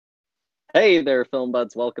Hey there, Film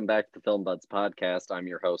Buds. Welcome back to the Film Buds podcast. I'm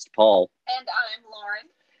your host, Paul. And I'm Lauren.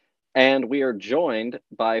 And we are joined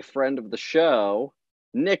by friend of the show,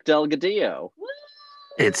 Nick Delgadillo.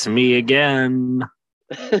 It's me again.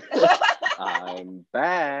 I'm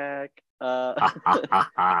back.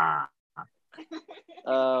 I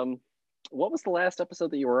What was the last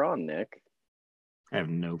episode that you were on, Nick? have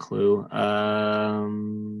no clue.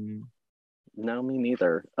 No, me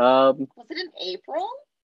neither. Was it in April?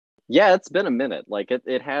 Yeah, it's been a minute. Like,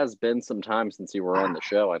 it has been some time since you were on the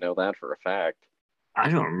show. I know that for a fact. I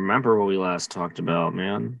don't remember what we last talked about,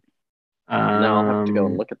 man. No, I'll have to go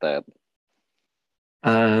and look at that.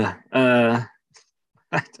 I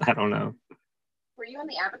don't know. Were you on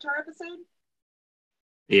the Avatar episode?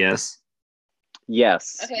 Yes.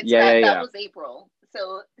 Yes. Okay, so yeah. that was April.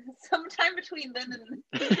 So sometime between then and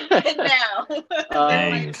now, there might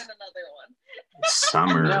have been another one.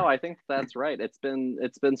 Summer. No, I think that's right. It's been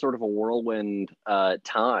sort of a whirlwind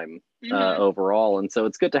time overall, and so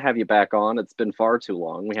it's good to have you back on. It's been far too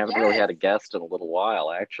long. We haven't really had a guest in a little while,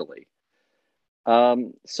 actually.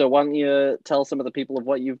 So why don't you tell some of the people of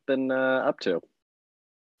what you've been up to?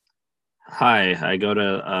 Hi, I go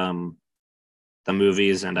to the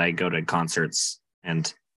movies and I go to concerts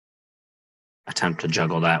and attempt to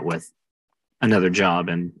juggle that with another job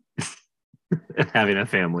and having a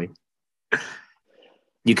family.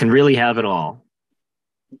 You can really have it all,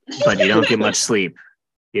 but you don't get much sleep.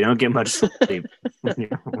 You don't get much sleep when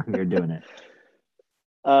you're doing it.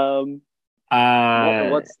 What's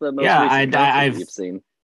the most recent concert you've seen?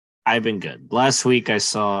 I've been good. Last week I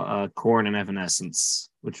saw Korn and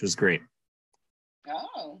Evanescence, which was great.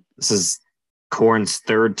 Oh. This is Korn's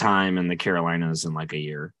third time in the Carolinas in like a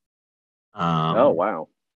year. Oh, wow.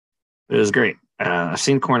 It was great. I've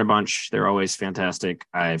seen Korn a bunch. They're always fantastic.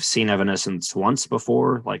 I've seen Evanescence once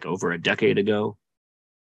before, like over a decade ago.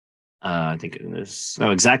 I think it was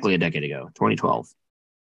exactly a decade ago, 2012.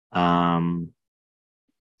 And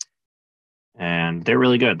they're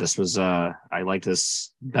really good. This was I liked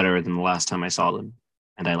this better than the last time I saw them,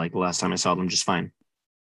 and I liked the last time I saw them just fine.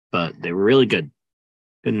 But they were really good.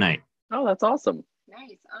 Good night. Oh, that's awesome.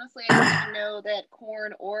 Nice. Honestly, I didn't even know that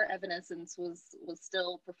Korn or Evanescence was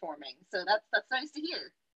still performing. So that's nice to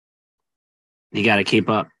hear. You got to keep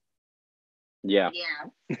up. Yeah. Yeah.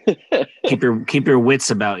 keep your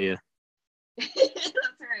wits about you. That's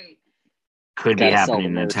right. Could be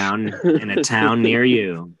happening in a town near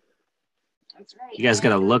you. That's right. You guys got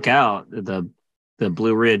to look out. The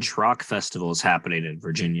Blue Ridge Rock Festival is happening in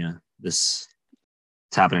Virginia. It's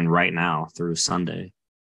happening right now through Sunday.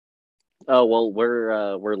 Oh, well,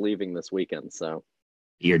 we're leaving this weekend, so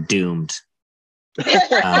you're doomed.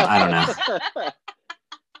 I don't know.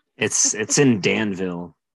 It's in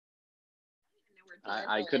Danville.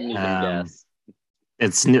 I couldn't even guess.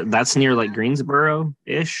 That's near like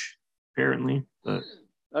Greensboro-ish, apparently. But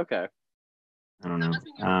okay. I don't know.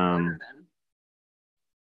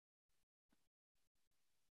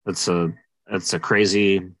 It's a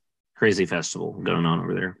crazy festival going on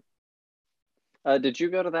over there. Did you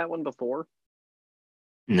go to that one before?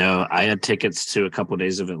 No, I had tickets to a couple of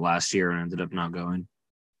days of it last year and ended up not going.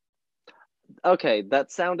 Okay,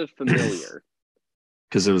 that sounded familiar.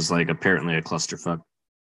 Because it was like apparently a clusterfuck.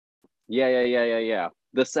 Yeah.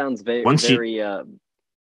 This sounds very. You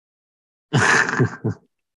were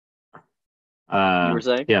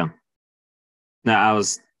saying? Yeah. No, I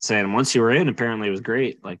was saying once you were in, apparently it was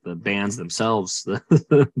great. Like the bands themselves,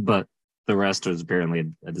 but the rest was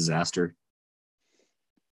apparently a disaster.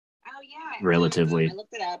 Oh yeah, relatively. I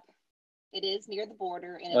looked it up. It is near the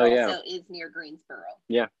border, and it also is near Greensboro.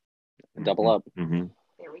 Yeah, double up. Mm-hmm.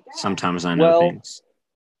 There we go. Sometimes I know things.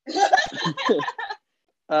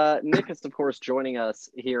 Nick is, of course, joining us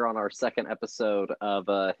here on our second episode of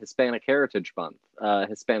Hispanic Heritage Month.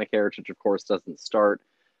 Hispanic Heritage, of course, doesn't start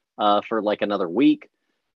for like another week.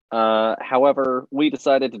 However, we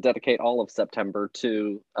decided to dedicate all of September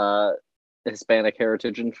to Hispanic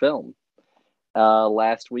heritage in film.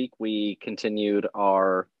 Last week, we continued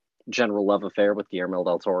our general love affair with Guillermo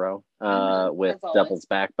del Toro with Devil's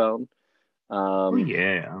Backbone.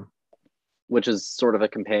 Yeah. Which is sort of a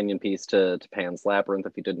companion piece to Pan's Labyrinth,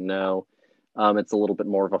 if you didn't know. It's a little bit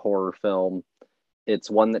more of a horror film. It's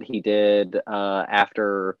one that he did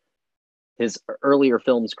after his earlier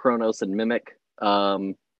films, Kronos and Mimic,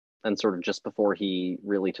 and sort of just before he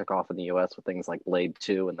really took off in the US with things like Blade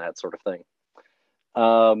 2 and that sort of thing.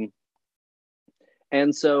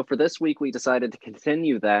 And so for this week, we decided to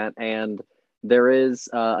continue that. And there is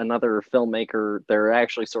another filmmaker. There are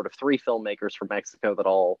actually sort of three filmmakers from Mexico that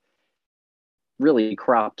all really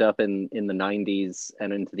cropped up in the 90s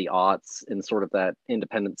and into the aughts in sort of that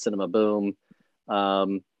independent cinema boom.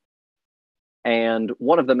 And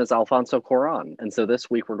one of them is Alfonso Cuarón. And so this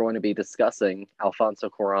week we're going to be discussing Alfonso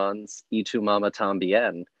Cuarón's Y tu mamá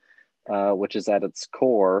también, which is at its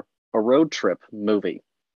core a road trip movie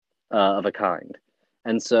of a kind.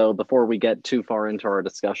 And so before we get too far into our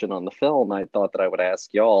discussion on the film, I thought that I would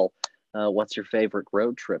ask y'all, what's your favorite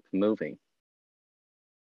road trip movie?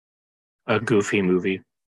 A Goofy movie.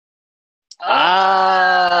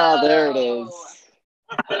 There it is.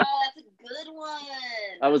 Oh, that's a good one.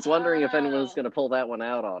 I was wondering if anyone was going to pull that one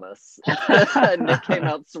out on us. Nick came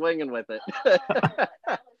out swinging with it. That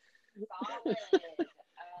was solid.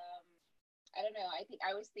 I don't know.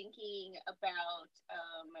 I was thinking about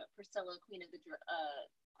Priscilla, Queen of the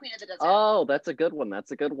Desert. Oh, that's a good one.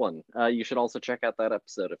 That's a good one. You should also check out that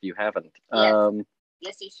episode if you haven't. Yes,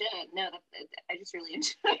 yes you should. No, I just really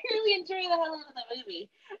enjoy the hell out of that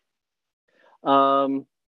movie.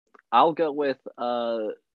 I'll go with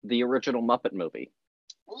the original Muppet movie.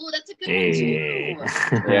 Oh, that's a good one too.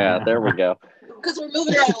 Yeah, there we go. Because we're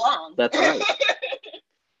moving right along. That's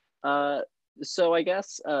right. So I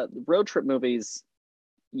guess road trip movies,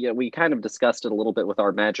 yeah, we kind of discussed it a little bit with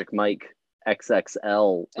our Magic Mike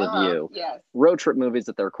XXL review. Yes. Road trip movies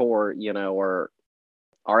at their core,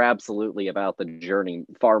 are absolutely about the journey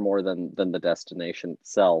far more than the destination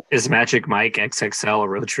itself. Is Magic Mike XXL a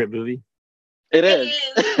road trip movie? It is.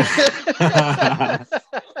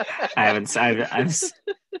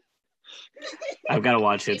 I've got to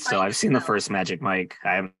watch it. So I've seen the first Magic Mike.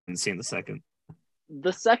 I haven't seen the second.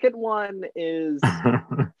 The second one is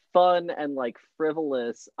fun and like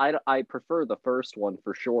frivolous. I prefer the first one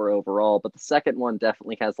for sure overall, but the second one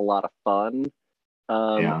definitely has a lot of fun.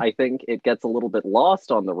 Yeah. I think it gets a little bit lost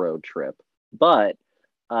on the road trip, but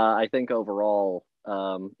I think overall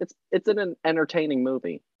it's an entertaining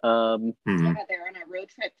movie. Yeah, they're on a road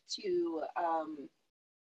trip to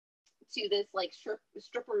this like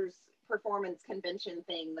strippers performance convention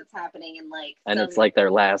thing that's happening in it's like their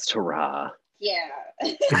last hurrah. Yeah.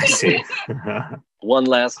 I see. One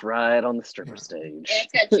last ride on the stripper stage. And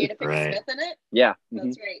it's got Jada Pinkett Right. Smith in it. Yeah,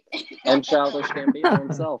 That's right. and Childish Gambino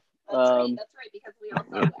himself. That's right, because we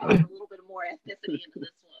also added a little bit more ethnicity into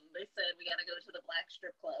this one. They said we got to go to the black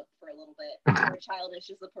strip club for a little bit, where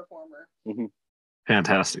Childish is the performer. Mm-hmm.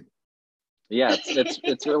 Fantastic. Yeah,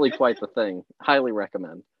 it's really quite the thing. Highly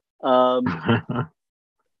recommend.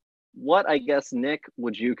 What, I guess, Nick,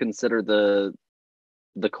 would you consider the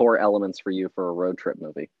core elements for you for a road trip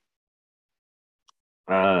movie?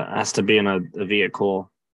 Has to be in a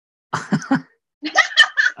vehicle.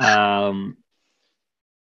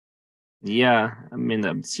 Yeah, I mean,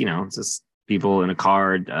 it's just people in a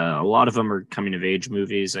car. A lot of them are coming of age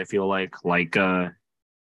movies. I feel like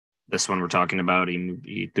this one we're talking about,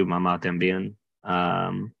 Y tu mamá también.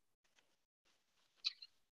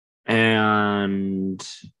 And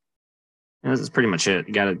this is pretty much it.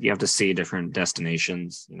 You have to see different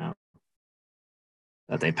destinations,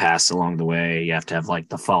 that they pass along the way. You have to have like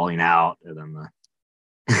the falling out and then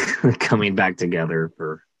the coming back together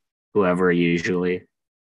for whoever usually.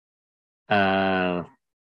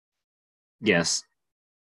 Yes,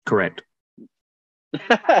 correct.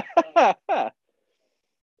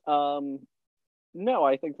 No,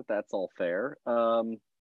 I think that's all fair.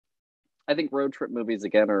 I think road trip movies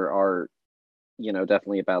again are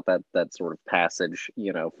definitely about that sort of passage,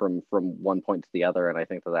 from one point to the other, and I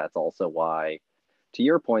think that's also why, to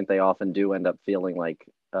your point, they often do end up feeling like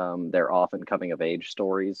they're often coming of age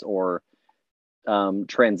stories or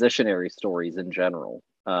transitionary stories in general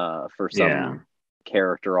for some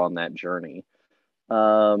character on that journey.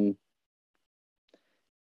 And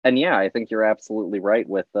yeah, I think you're absolutely right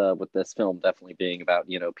with this film definitely being about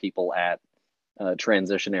people at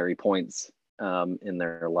transitionary points in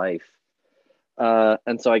their life.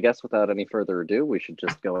 And so I guess without any further ado, we should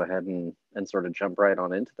just go ahead and sort of jump right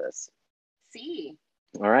on into this. See.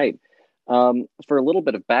 All right. For a little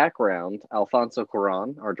bit of background, Alfonso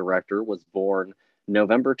Cuarón, our director, was born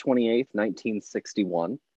November 28th,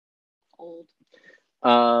 1961. Old.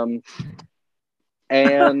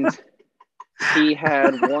 And he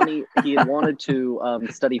had wanted to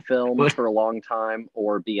study film for a long time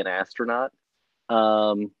or be an astronaut.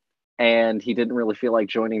 And he didn't really feel like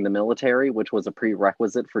joining the military, which was a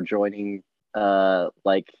prerequisite for joining, to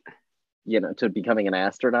becoming an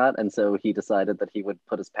astronaut. And so he decided that he would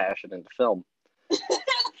put his passion into film.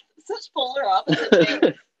 Such polar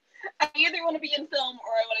opposites. I either want to be in film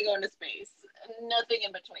or I want to go into space. Nothing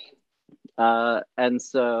in between. And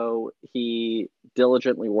so he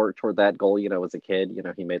diligently worked toward that goal, as a kid.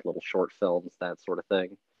 He made little short films, that sort of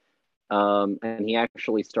thing. And he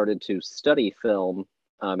actually started to study film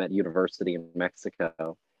at university in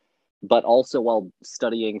Mexico. But also while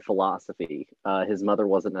studying philosophy, his mother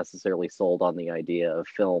wasn't necessarily sold on the idea of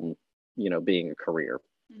film, being a career.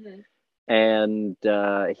 Mm-hmm. And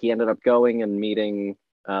he ended up going and meeting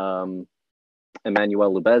Emmanuel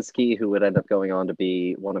Lubezki, who would end up going on to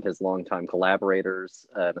be one of his longtime collaborators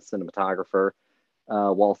and a cinematographer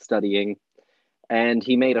while studying. And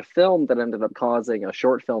he made a short film that ended up causing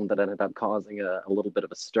a little bit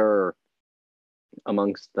of a stir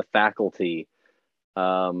amongst the faculty.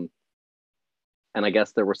 And I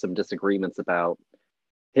guess there were some disagreements about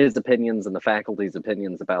his opinions and the faculty's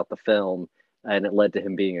opinions about the film, and it led to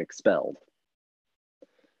him being expelled.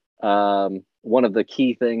 One of the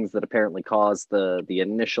key things that apparently caused the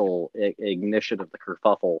initial ignition of the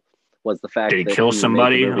kerfuffle was the fact that kill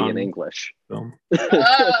somebody made the movie in English. Oh.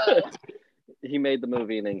 He made the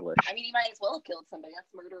movie in English. I mean, he might as well have killed somebody.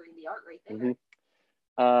 That's murdering the art right there.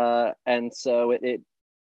 Mm-hmm. And so it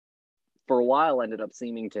for a while ended up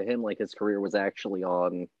seeming to him like his career was actually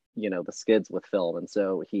on, the skids with film. And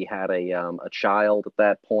so he had a child at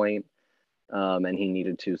that point, and he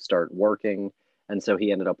needed to start working. And so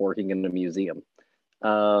he ended up working in a museum.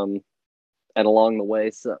 And along the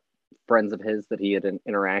way, friends of his that he had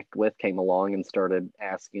interacted with came along and started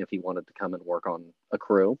asking if he wanted to come and work on a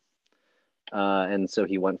crew. And so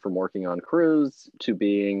he went from working on crews to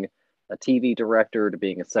being a TV director to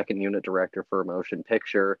being a second unit director for a motion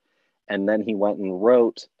picture. And then he went and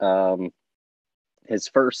wrote his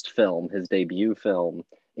first film, his debut film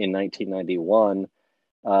in 1991,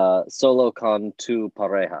 Solo con tu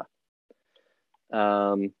pareja.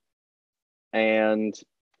 And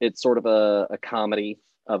it's sort of a comedy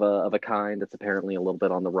of a kind. It's apparently a little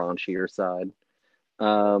bit on the raunchier side.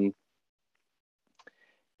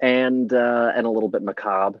 And a little bit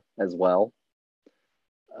macabre as well.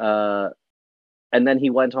 And then he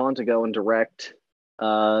went on to go and direct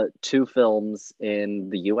two films in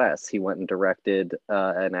the U.S. He went and directed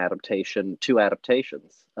two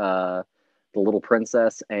adaptations, The Little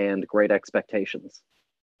Princess and Great Expectations.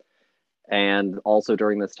 And also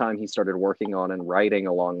during this time, he started working on and writing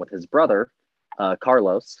along with his brother,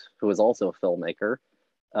 Carlos, who is also a filmmaker,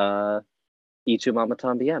 Y tu mamá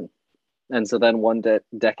también. And so then one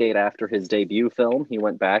decade after his debut film, he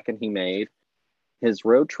went back and he made his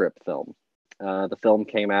road trip film. The film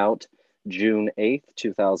came out June 8th,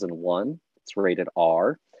 2001. It's rated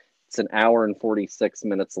R. It's an hour and 46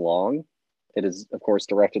 minutes long. It is, of course,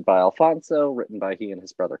 directed by Alfonso, written by he and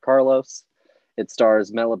his brother Carlos. It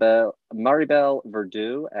stars Maribel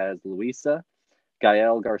Verdú as Luisa,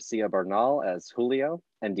 Gael Garcia Bernal as Julio,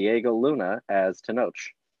 and Diego Luna as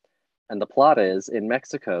Tenoch. And the plot is, in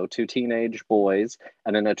Mexico, two teenage boys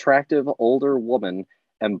and an attractive older woman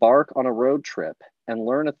embark on a road trip and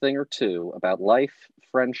learn a thing or two about life,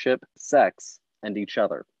 friendship, sex, and each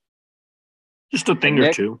other. Just a thing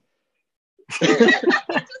or two.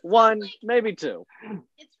 One, maybe two.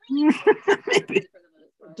 It's really Maybe.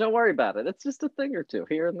 Don't worry about it. It's just a thing or two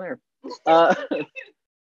here and there.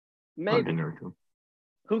 Maybe.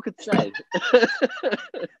 Who could say?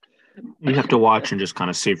 You have to watch and just kind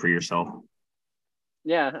of see for yourself.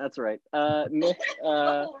 Yeah, that's right. All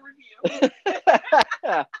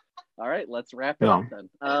right, let's wrap it up then.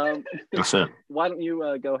 That's it. Why don't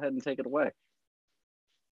you go ahead and take it away?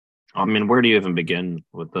 I mean, where do you even begin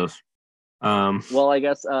with this? Well, I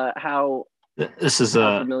guess how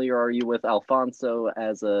familiar are you with Alfonso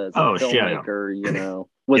as a filmmaker? Yeah.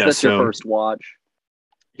 Was this your first watch?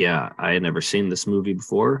 Yeah, I had never seen this movie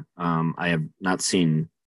before. I have not seen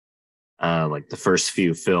like the first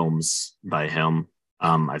few films by him.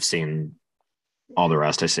 I've seen all the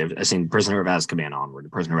rest. I've seen Prisoner of Azkaban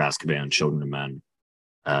onward, Prisoner of Azkaban, Children of Men,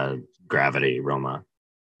 Gravity, Roma.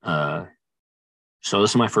 So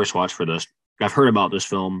this is my first watch for this. I've heard about this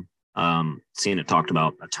film, seen it talked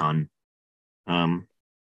about a ton. But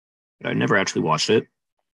I never actually watched it.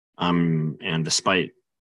 And despite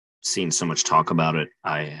seeing so much talk about it,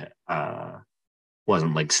 I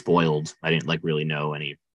wasn't like spoiled. I didn't like really know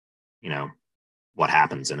any, what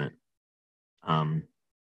happens in it.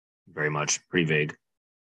 Very much pretty vague.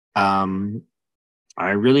 I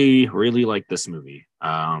really, really like this movie.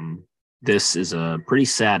 This is a pretty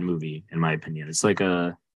sad movie, in my opinion. It's like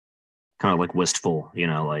a kind of like wistful,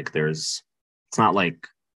 it's not like,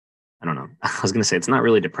 I don't know. I was going to say it's not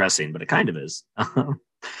really depressing, but it kind of is.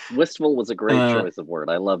 Wistful was a great choice of word.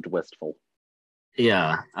 I loved wistful.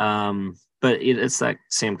 Yeah. But it's that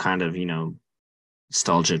same kind of,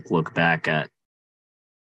 nostalgic look back at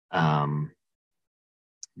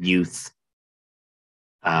youth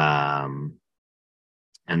and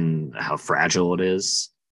how fragile it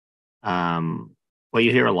is. What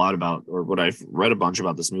you hear a lot about, or what I've read a bunch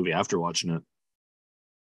about this movie after watching it,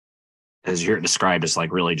 is you hear it described as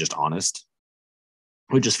like really just honest.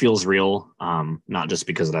 It just feels real, not just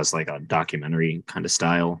because it has like a documentary kind of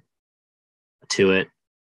style to it,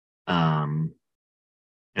 and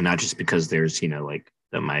not just because there's like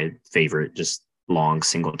my favorite just long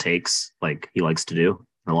single takes like he likes to do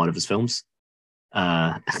in a lot of his films.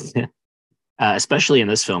 Uh, especially in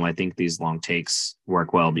this film, I think these long takes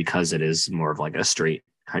work well because it is more of like a straight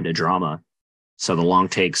kind of drama. So the long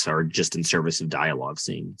takes are just in service of dialogue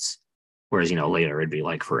scenes, whereas later it'd be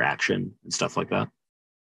like for action and stuff like that.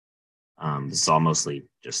 This is all mostly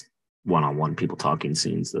just one-on-one people talking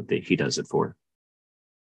scenes that he does it for.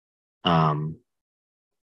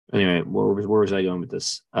 Anyway, where was I going with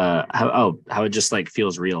this? How it just like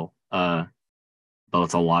feels real.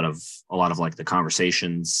 Both a lot of like the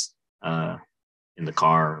conversations in the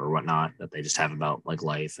car or whatnot that they just have about like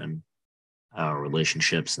life and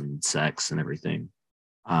relationships and sex and everything.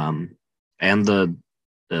 And the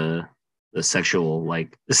sexual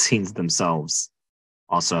like the scenes themselves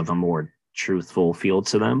also have a more truthful feel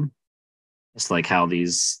to them. It's like how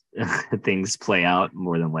these things play out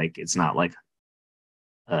more than like it's not like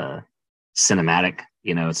cinematic,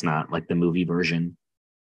 it's not like the movie version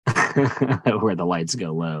where the lights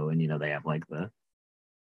go low and they have like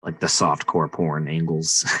the soft core porn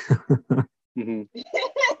angles. Mm-hmm.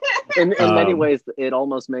 In many ways, it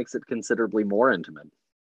almost makes it considerably more intimate.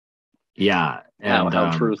 Yeah, and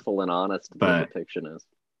how truthful and honest the depiction is.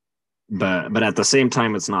 But at the same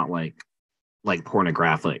time, it's not like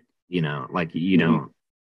pornographic. Like you don't.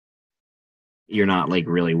 You're not like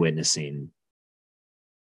really witnessing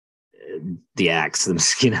the acts,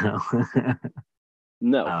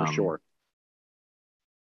 No, for sure.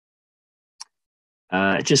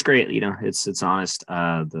 It's just great, it's honest.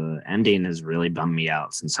 The ending has really bummed me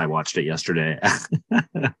out since I watched it yesterday.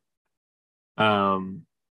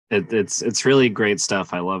 It's really great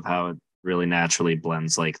stuff. I love how it really naturally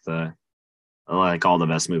blends like all the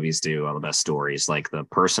best movies do, all the best stories, like the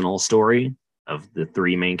personal story of the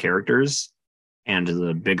three main characters and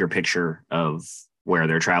the bigger picture of where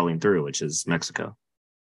they're traveling through, which is Mexico.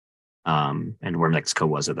 And where Mexico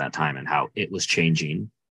was at that time and how it was changing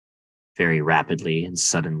very rapidly and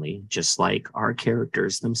suddenly, just like our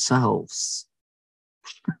characters themselves.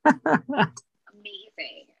 Amazing.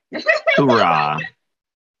 Hoorah.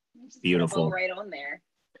 Beautiful. Right on there.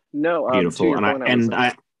 No, beautiful.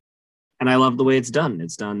 And I love the way it's done.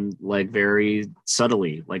 It's done like very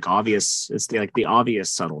subtly, like obvious. It's the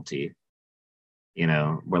obvious subtlety,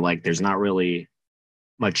 where like there's not really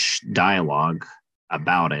much dialogue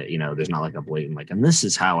about it. There's not like a blatant like, and this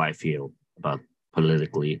is how I feel about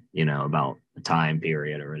politically, about the time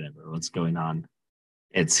period or whatever, what's going on.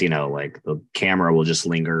 It's, like the camera will just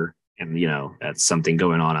linger and, that's something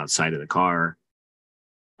going on outside of the car.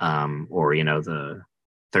 Or, the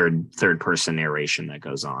third person narration that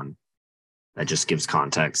goes on that just gives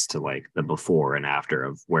context to like the before and after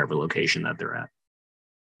of wherever location that they're at.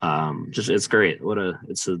 It's great.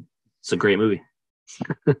 It's a great movie.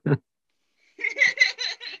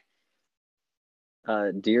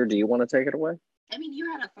 Dear, do you want to take it away? I mean,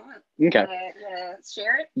 you had a thought. Okay.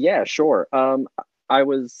 Share it? Yeah, sure. I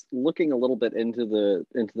was looking a little bit into the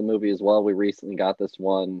movie as well. We recently got this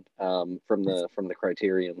one from the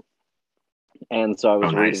Criterion, and so I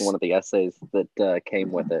was reading one of the essays that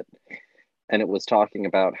came with it, and it was talking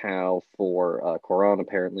about how for Cuarón,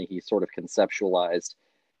 apparently he sort of conceptualized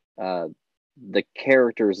the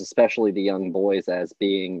characters, especially the young boys, as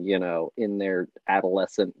being in their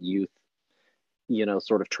adolescent youth,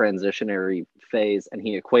 sort of transitionary phase, and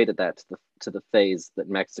he equated that to the phase that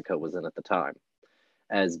Mexico was in at the time,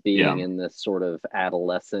 as being in this sort of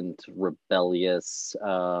adolescent, rebellious,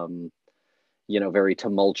 very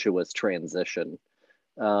tumultuous transition,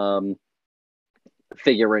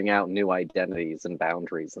 figuring out new identities and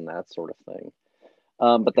boundaries and that sort of thing.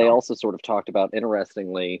 But they also sort of talked about,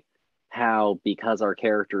 interestingly, how because our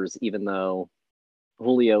characters, even though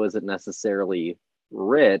Julio isn't necessarily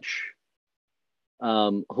rich,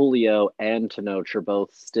 Julio and Tenoch are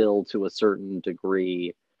both still, to a certain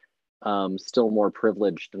degree, still more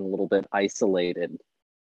privileged and a little bit isolated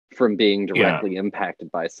from being directly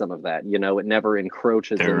impacted by some of that. It never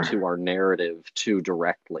encroaches into our narrative too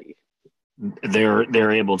directly.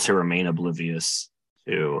 They're able to remain oblivious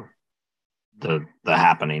to the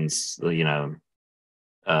happenings,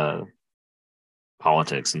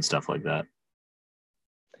 politics and stuff like that.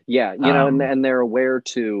 Yeah, and they're aware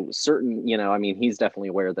to certain, I mean, he's definitely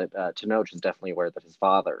aware that Tenoch is definitely aware that his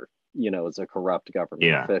father, is a corrupt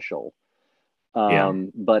government official.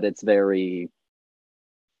 But it's very,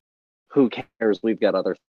 who cares? We've got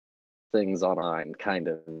other things on our mind, kind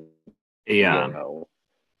of. Yeah. You know,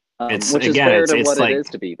 It's which is again, fair it's to it's what it like is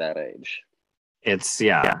to be that age. it's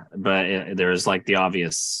yeah, but there's like the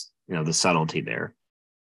obvious, the subtlety there,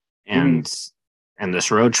 Mm-hmm. and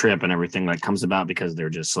this road trip and everything that comes about because they're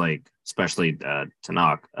just like, especially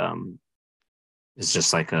Tanakh, is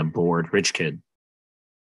just like a bored rich kid.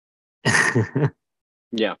 That's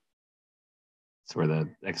Yeah. where the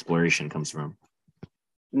exploration comes from.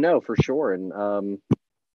 No, for sure. And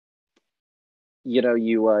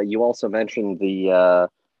you also mentioned the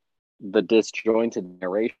disjointed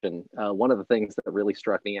narration. One of the things that really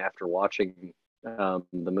struck me after watching the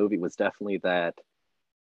movie was definitely that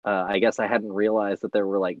I guess I hadn't realized that there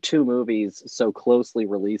were like two movies so closely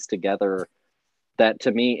released together that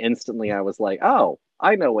to me instantly I was like, oh,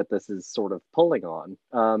 I know what this is sort of pulling on.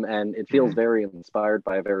 And it feels very inspired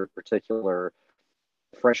by a very particular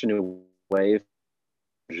fresh new wave,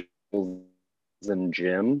 Jules and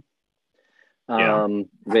Jim, Yeah.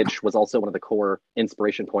 which was also one of the core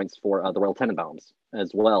inspiration points for the Royal Tenenbaums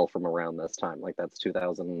as well from around this time. Like that's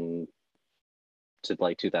 2000 to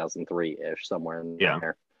like 2003-ish, somewhere in Yeah.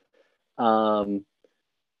 there.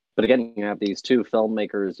 But again, you have these two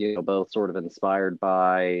filmmakers, both sort of inspired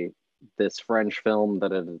by this French film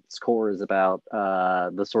that at its core is about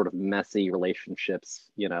the sort of messy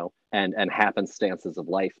relationships, and happenstances of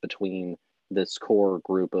life between this core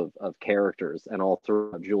group of characters. And all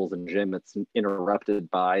throughout Jules and Jim, it's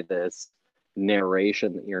interrupted by this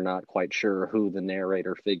narration that you're not quite sure who the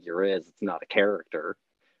narrator figure is. It's not a character.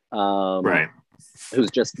 Right. Who's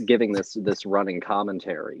just giving this running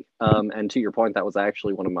commentary. And to your point, that was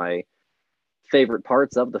actually one of my favorite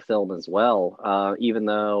parts of the film as well, even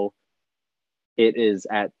though it is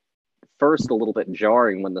at first a little bit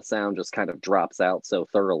jarring when the sound just kind of drops out so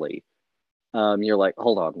thoroughly. You're like,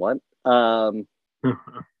 hold on, what? But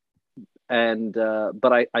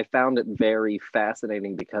I found it very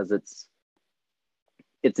fascinating because it's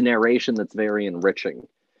narration that's very enriching.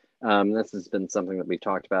 This has been something that we've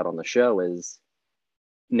talked about on the show, is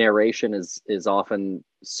narration is often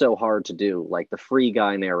so hard to do. Like the Free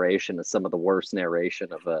Guy narration is some of the worst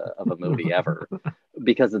narration of a movie ever,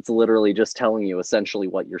 because it's literally just telling you essentially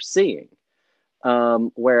what you're seeing.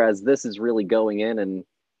 Whereas this is really going in and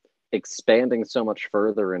expanding so much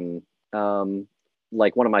further. And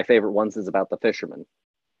like one of my favorite ones is about the fisherman.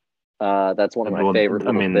 That's one of my favorite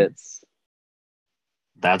little bits.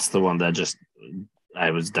 That's the one that just,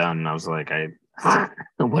 I was done. I was like,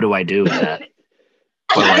 what do I do with that?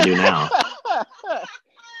 What do I do now?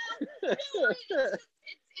 It's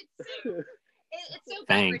so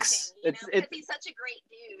Thanks. Because he's such a great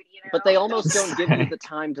dude, But they almost don't give you the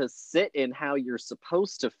time to sit in how you're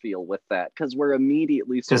supposed to feel with that, because we're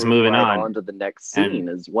immediately sort of moving on to the next scene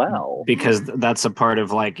as well. Because that's a part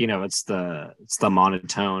of, like, it's the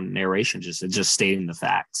monotone narration, just stating the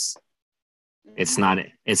facts. Mm-hmm.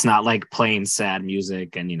 It's not like playing sad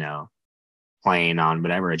music and playing on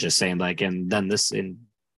whatever. It's just saying like, and then this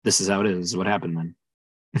is how it is. What happened then?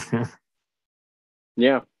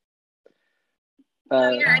 Yeah.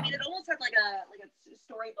 I mean, it almost had like a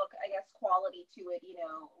storybook, I guess, quality to it,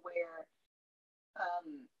 where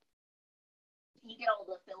you get all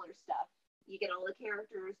the filler stuff. You get all the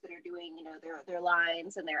characters that are doing, their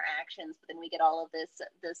lines and their actions, but then we get all of this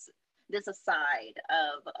aside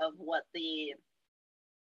of what the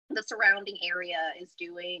surrounding area is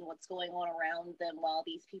doing, what's going on around them, while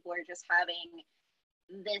these people are just having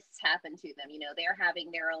this happen to them. They're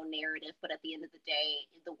having their own narrative, but at the end of the day,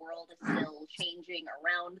 the world is still changing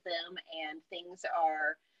around them, and things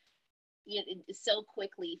are so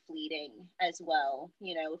quickly fleeting as well.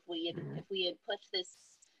 If we had put this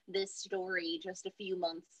story just a few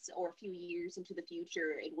months or a few years into the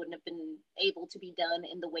future, it wouldn't have been able to be done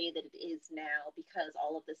in the way that it is now, because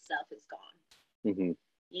all of this stuff is gone. Mm-hmm.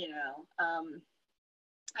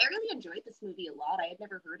 I really enjoyed this movie a lot. I had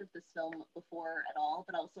never heard of this film before at all,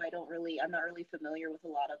 but also I'm not really familiar with a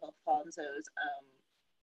lot of Alfonso's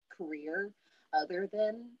career other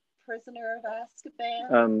than Prisoner of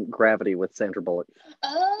Azkaban. Gravity with Sandra Bullock.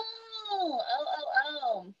 Oh.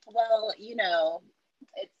 Well,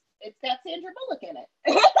 it's got Sandra Bullock in it.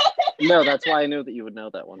 No, that's why I knew that you would know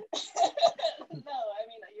that one. No, I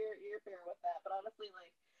mean, you're fair with that, but honestly,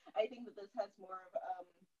 like, I think that this has more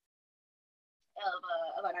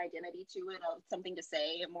of an identity to it, of something to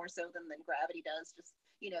say, more so than Gravity does. Just,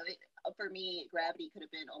 for me, Gravity could have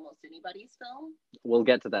been almost anybody's film. We'll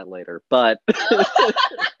get to that later, but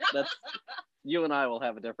that's, you and I will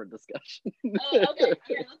have a different discussion. Okay,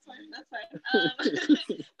 that's fine. But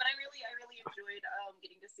I really enjoyed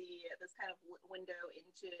getting to see this kind of window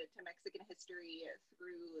into Mexican history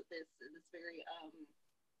through this very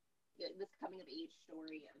this coming of age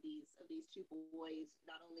story of these two boys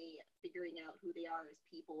not only figuring out who they are as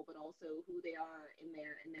people, but also who they are in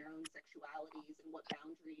their own sexualities and what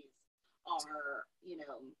boundaries are,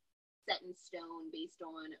 set in stone based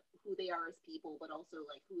on who they are as people, but also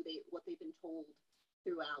like what they've been told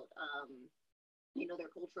throughout their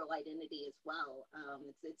cultural identity as well.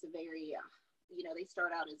 It's a very they start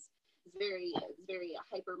out as very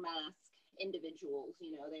hyper mask individuals.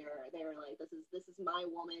 They're like, this is my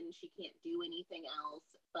woman, she can't do anything else,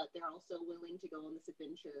 but they're also willing to go on this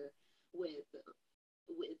adventure with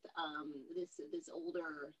this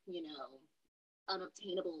older,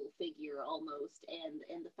 unobtainable figure almost,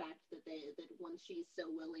 and the fact that once she's so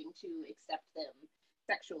willing to accept them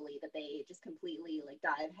sexually, that they just completely like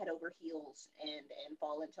dive head over heels and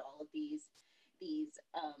fall into all of these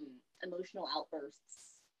emotional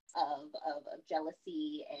outbursts of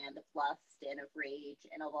jealousy and of lust and of rage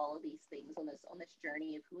and of all of these things on this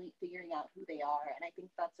journey of figuring out who they are. And I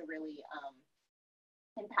think that's a really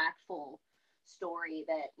impactful story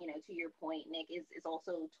that, to your point, Nick, is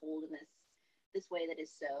also told in this way that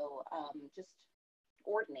is so just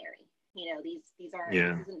ordinary. These aren't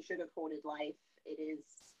this isn't sugar-coated life. It is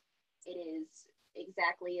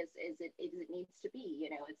exactly as it needs to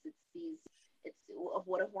be. It's of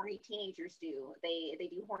what horny teenagers do. They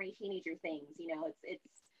do horny teenager things.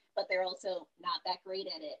 But they're also not that great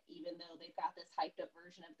at it, even though they've got this hyped up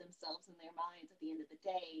version of themselves in their minds. At the end of the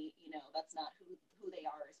day, that's not who they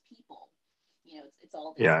are as people. It's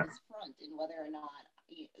all this front, and whether or not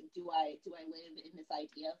do I live in this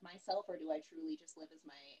idea of myself, or do I truly just live as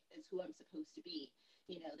who I'm supposed to be?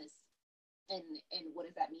 This, and what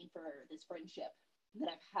does that mean for this friendship that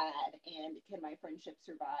I've had, and can my friendship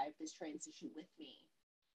survive this transition with me,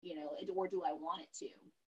 or do I want it to,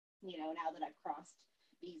 now that I've crossed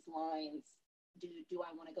these lines, do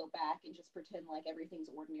I want to go back and just pretend like everything's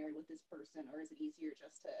ordinary with this person, or is it easier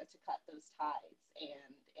just to cut those ties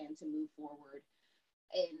and to move forward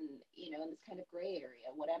in this kind of gray area?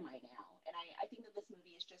 What am I now? And I think that this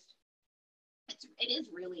movie is just it is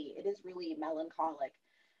really melancholic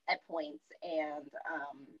at points, and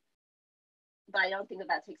but I don't think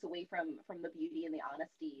that takes away from the beauty and the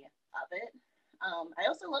honesty of it. I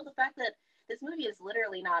also love the fact that this movie is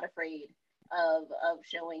literally not afraid of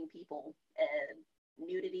showing people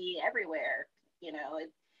nudity everywhere. It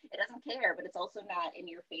doesn't care, but it's also not in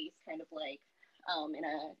your face, kind of like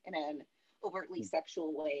in an overtly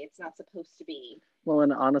sexual way. It's not supposed to be. Well,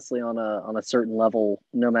 and honestly, on a certain level,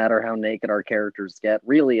 no matter how naked our characters get,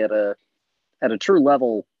 really at a true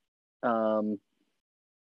level,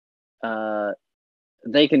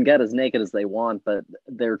 they can get as naked as they want, but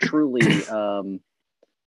they're truly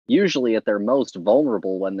usually at their most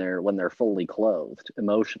vulnerable when they're fully clothed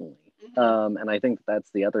emotionally. Mm-hmm. And I think that's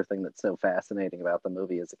the other thing that's so fascinating about the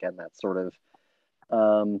movie is, again, that sort of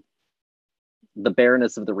the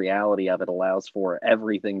bareness of the reality of it allows for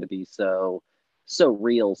everything to be so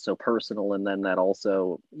real, so personal, and then that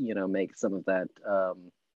also makes some of that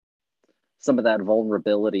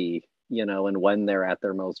vulnerability, and when they're at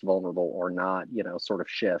their most vulnerable or not, sort of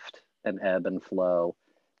shift and ebb and flow.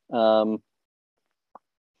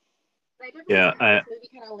 I definitely think this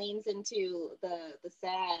movie kind of leans into the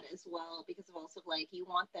sad as well, because of also like you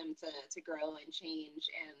want them to grow and change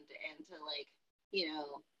and to like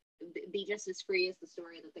be just as free as the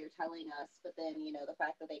story that they're telling us, but then the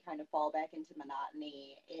fact that they kind of fall back into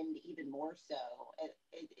monotony, and even more so,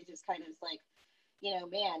 it just kind of is like,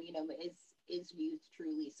 man, is youth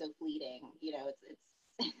truly so fleeting?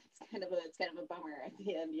 It's kind of a bummer at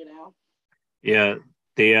the end. Yeah,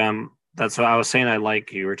 the that's what I was saying. I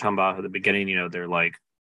like you were talking about at the beginning. They're like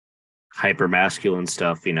hyper masculine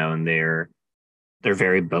stuff. And they're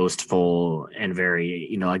very boastful and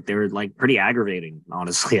very like they're like pretty aggravating,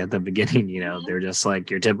 honestly, at the beginning. Mm-hmm. They're just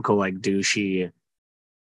like your typical like douchey,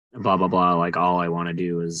 blah blah blah. Like all I want to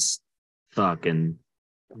do is fuck and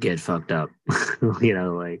get fucked up.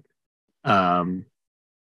 Like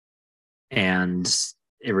and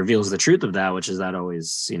it reveals the truth of that, which is that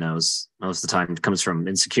always, most of the time comes from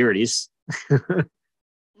insecurities.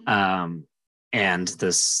 And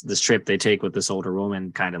this trip they take with this older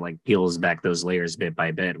woman kind of like peels back those layers bit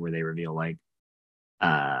by bit, where they reveal like,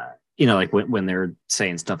 like when they're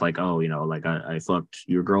saying stuff like, oh, like I fucked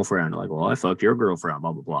your girlfriend, like, well, I fucked your girlfriend,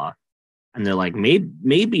 blah blah blah, and they're like,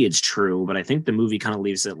 maybe it's true, but I think the movie kind of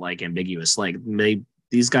leaves it like ambiguous, like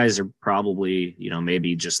these guys are probably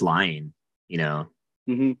maybe just lying.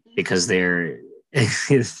 Mm-hmm. Because they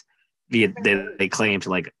claim to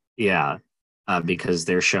like, because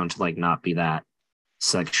they're shown to like not be that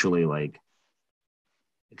sexually like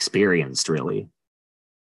experienced, really.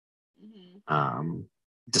 Mm-hmm.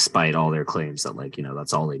 Despite all their claims that, like,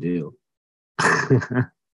 that's all they do. Yeah,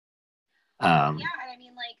 and I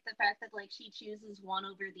mean, like the fact that like she chooses one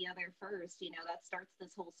over the other first, that starts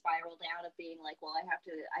this whole spiral down of being like, well, I have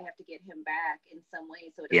to get him back in some way,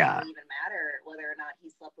 so it doesn't Yeah. really even matter whether or not he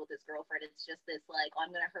slept with his girlfriend. It's just this like, I'm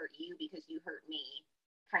gonna hurt you because you hurt me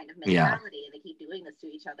kind of Yeah. mentality. They keep doing this to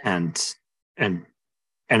each other.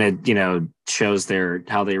 And it shows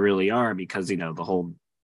how they really are, because the whole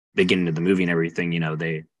beginning of the movie and everything,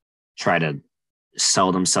 they try to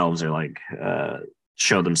sell themselves, or like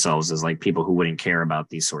show themselves as like people who wouldn't care about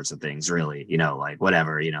these sorts of things, really, like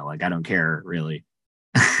whatever, like I don't care really.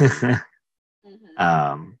 Mm-hmm.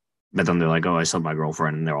 But then they're like, oh, I saw my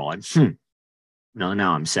girlfriend, and they're all like, no,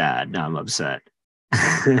 now I'm sad, now I'm upset.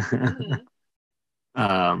 Mm-hmm.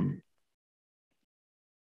 um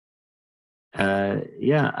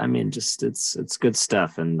yeah, I mean, just it's good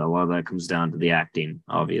stuff, and a lot of that comes down to the acting,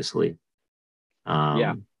 obviously.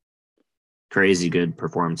 Yeah. Crazy good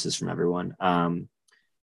performances from everyone.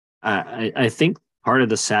 I think part of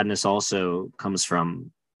the sadness also comes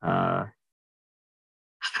from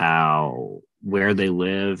how where they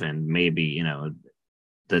live, and maybe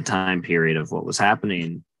the time period of what was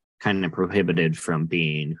happening kind of prohibited from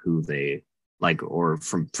being who they like, or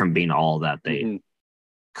from being all that they Mm-hmm.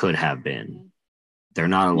 could have been. They're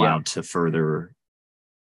not Yeah. allowed to further,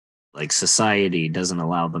 like, society doesn't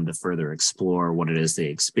allow them to further explore what it is they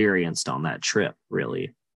experienced on that trip,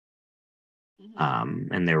 really.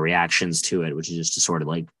 Mm-hmm. And their reactions to it, which is just to sort of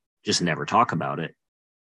like just never talk about it.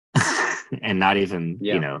 And not even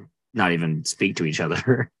Yeah. not even speak to each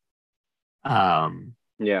other. um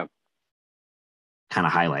Yeah. Kind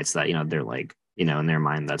of highlights that, they're like, in their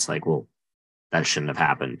mind, that's like, well, that shouldn't have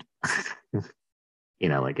happened.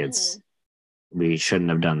 Like, Mm-hmm. we shouldn't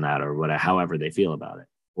have done that, or whatever, however they feel about it.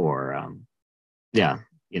 Or yeah,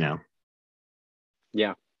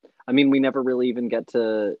 Yeah. I mean, we never really even get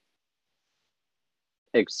to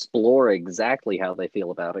explore exactly how they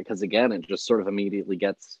feel about it, because again, it just sort of immediately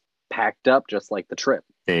gets packed up, just like the trip.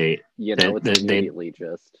 they It's immediately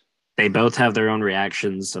just. they both have their own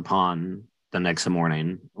reactions upon the next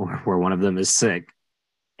morning, where one of them is sick,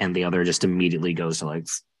 and the other just immediately goes to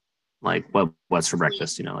like what's for Sleep.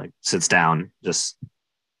 breakfast, like sits down, just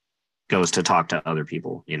goes to talk to other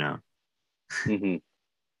people. Mm-hmm.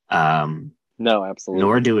 um No,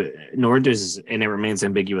 absolutely. nor does, and it remains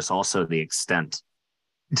ambiguous also, the extent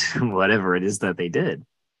to whatever it is that they did.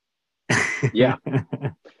 Yeah.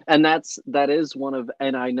 And that is one of,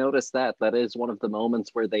 and I noticed that is one of the moments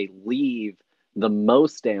where they leave the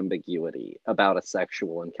most ambiguity about a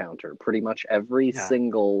sexual encounter. Pretty much every Yeah,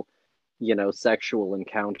 single sexual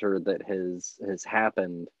encounter that has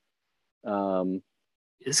happened um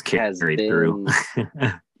is has carried through.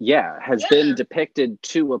 been has been depicted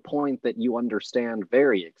to a point that you understand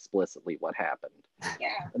very explicitly what happened. Yeah.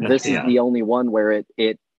 This is Yeah, the only one where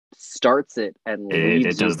it starts it and it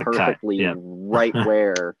leaves you does the cut. perfectly Yeah. right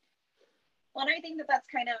where. Well, and I think that that's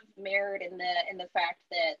kind of mirrored in the fact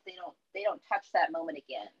that they don't touch that moment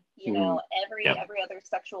again. Mhm. Every Yep.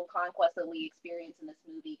 sexual conquest that we experience in this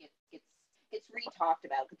movie gets re-talked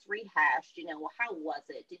about, gets rehashed. Well, how was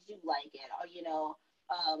it? Did you like it? Oh,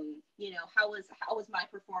 how was my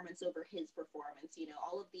performance over his performance?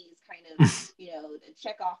 All of these kind of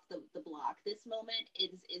check off the block. This moment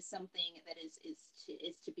is something that is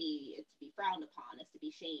to be frowned upon, is to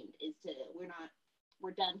be shamed, is to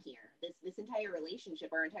we're done here. This entire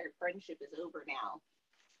relationship, our entire friendship is over now,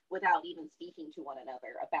 without even speaking to one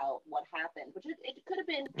another about what happened. Which it could have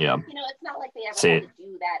been. Yeah. It's not like they ever See, had to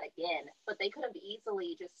do that again, but they could have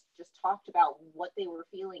easily just talked about what they were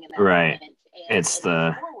feeling in that right. moment It's and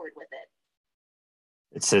the move forward with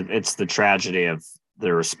it. it's the tragedy of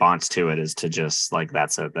the response to it, is to just like,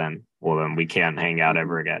 that's it then. Well, then we can't hang out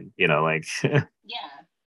ever again. Like Yeah.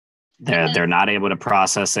 they're not able to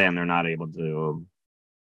process it, and they're not able to,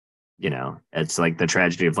 it's like the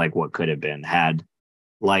tragedy of like what could have been, had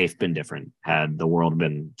life been different, had the world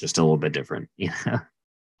been just a little bit different. These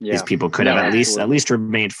Yeah. people could have No, at absolutely. least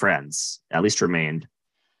remained friends, at least remained,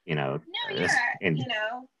 No, yeah, and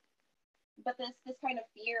but this kind of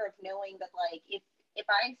fear of knowing that, like, if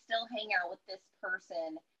I still hang out with this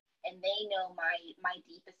person and they know my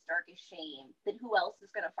deepest darkest shame, then who else is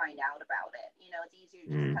going to find out about it? It's easier to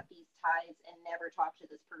just cut these ties and never talk to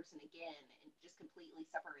this person again, and just completely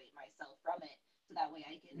separate myself from it, so that way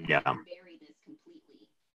I can bury this completely.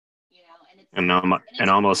 And it's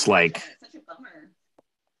almost like such a bummer.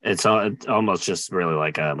 it's almost just really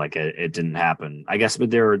like it didn't happen, I guess. But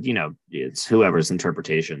there, it's whoever's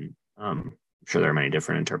interpretation. sure there are many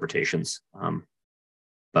different interpretations.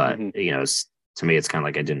 But you know, to me, it's kind of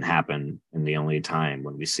like it didn't happen. And the only time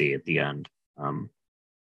when we see at the end,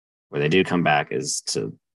 where they do come back, is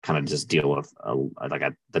to kind of just deal with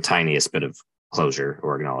the tiniest bit of closure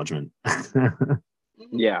or acknowledgement.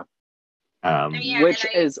 Yeah. Which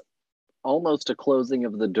is almost a closing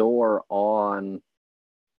of the door on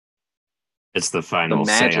it's the final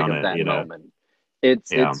the magic say on of that it, moment.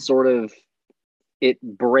 It's sort of, it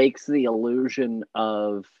breaks the illusion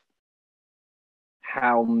of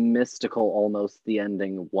how mystical almost the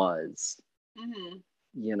ending was.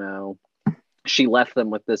 You know, she left them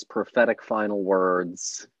with this prophetic final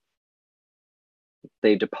words.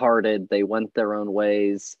 They departed, they went their own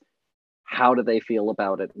ways. How do they feel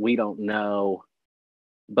about it? We don't know.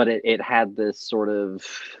 But it had this sort of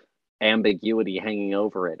ambiguity hanging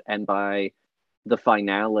over it. And by the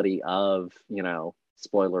finality of, you know,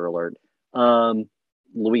 spoiler alert,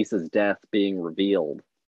 Luisa's death being revealed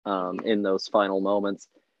in those final moments,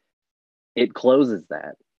 it closes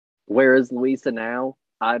that. Where is Luisa now?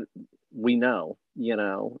 We know, you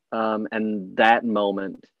know, and that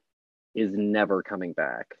moment is never coming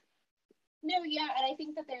back. No, yeah, and I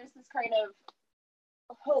think that there's this kind of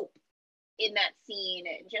hope in that scene,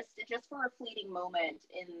 just for a fleeting moment,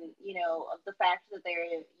 in, you know, of the fact that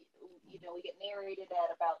they're, you know, we get narrated at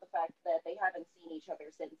about the fact that they haven't seen each other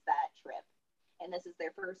since that trip, and this is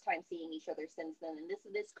their first time seeing each other since then, and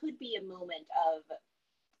this could be a moment of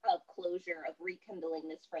closure, of rekindling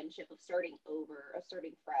this friendship, of starting over, of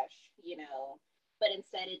starting fresh, you know. But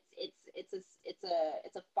instead, it's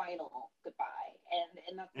a final goodbye,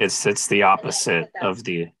 and that's, it's the opposite of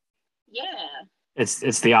the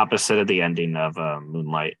it's the opposite of the ending of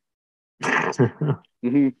Moonlight. Yeah. Oh,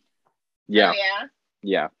 yeah.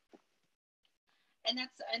 Yeah. And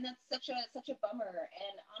that's such a bummer.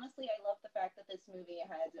 And honestly, I love the fact that this movie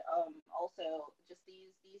had also just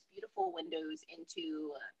these beautiful windows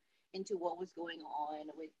into what was going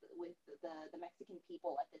on with the Mexican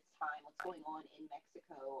people at this time, what's going on in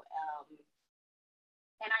Mexico.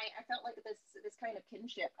 And I felt like this kind of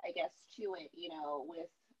kinship, I guess, to it, you know,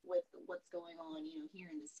 with what's going on, you know,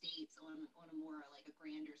 here in the States on a more like a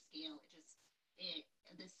grander scale.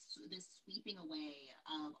 This sweeping away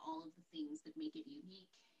of all of the things that make it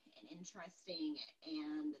unique and interesting,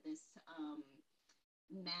 and this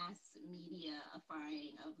mass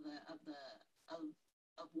mediaifying of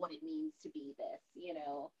what it means to be this. You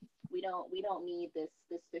know, we don't need this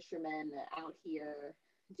fisherman out here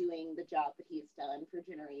doing the job that he's done for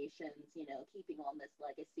generations. You know, keeping on this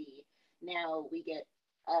legacy. Now we get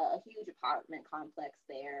a huge apartment complex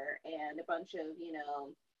there and a bunch of, you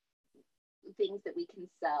know, things that we can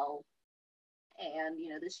sell, and, you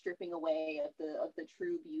know, the stripping away of the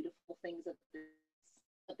true beautiful things of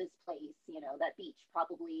this place. You know, that beach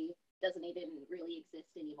probably doesn't even really exist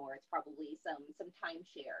anymore. It's probably some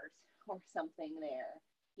timeshares or something there.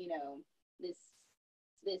 You know, this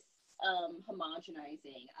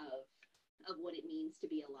homogenizing of what it means to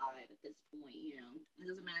be alive at this point. You know, it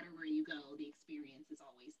doesn't matter where you go, the experience is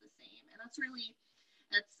always the same, and that's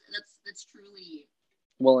truly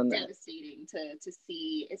devastating to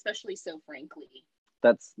see, especially so frankly.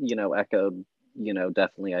 That's, you know, echoed, you know,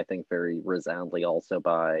 definitely, I think, very resoundingly also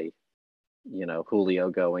by, you know,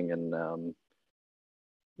 Julio going and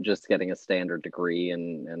just getting a standard degree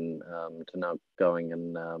and to now going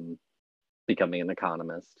and becoming an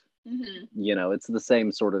economist. You know, it's the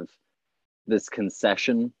same sort of this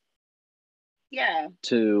concession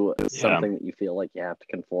to something that you feel like you have to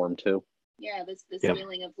conform to. Yeah, this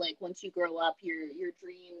feeling of like, once you grow up, your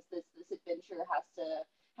dreams, this adventure has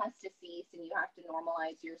to cease, and you have to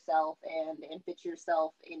normalize yourself and fit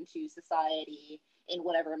yourself into society in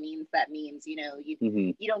whatever means that means. You know,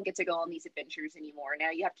 you don't get to go on these adventures anymore. Now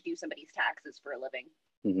you have to do somebody's taxes for a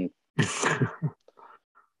living.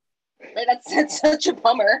 That's such a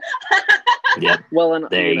bummer. Yeah. Well, and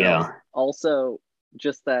there you go. Also,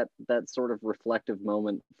 just that sort of reflective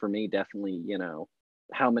moment for me, definitely, you know,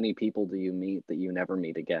 how many people do you meet that you never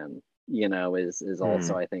meet again? You know, is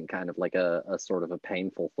also, I think, kind of like a sort of a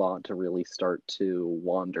painful thought to really start to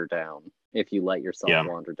wander down if you let yourself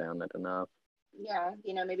wander down it enough. Yeah,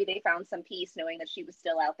 you know, maybe they found some peace knowing that she was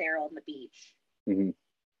still out there on the beach.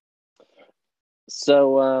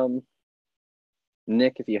 So,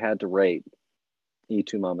 Nick, if you had to rate Y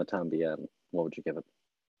Tu Mamá También, what would you give it?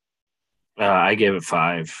 I gave it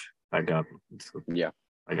 5. I got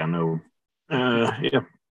no.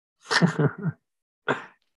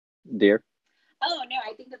 Dear? Oh no,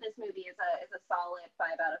 I think that this movie is a solid 5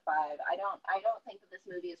 out of 5. I don't think that this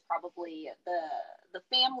movie is probably the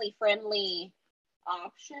family friendly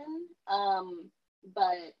option.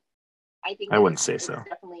 But I think I that wouldn't say it's so.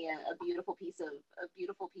 definitely a beautiful piece of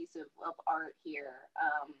art here,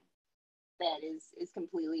 that is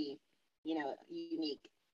completely, unique.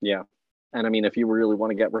 Yeah. And I mean, if you really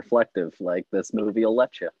want to get reflective, like this movie will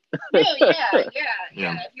let you. No, yeah.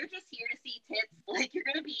 Yeah. If you're just here to see tits, like you're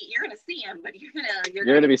gonna see them, but you're You're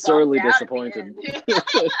gonna gonna be get bummed sorely out at the disappointed.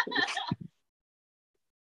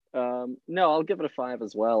 end. No, I'll give it a 5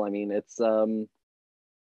 as well. I mean, it's a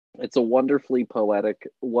wonderfully poetic,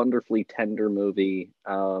 wonderfully tender movie.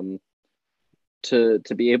 To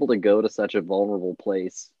be able to go to such a vulnerable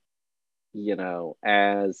place,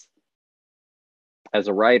 as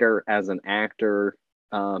a writer, as an actor,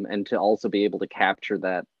 and to also be able to capture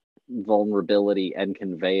that vulnerability and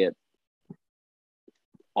convey it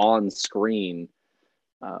on screen,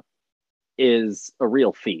 uh, is a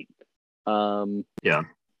real feat. Yeah.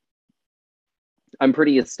 I'm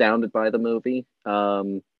pretty astounded by the movie.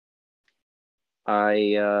 It's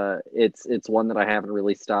one that I haven't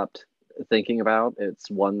really stopped thinking about. It's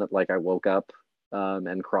one that like I woke up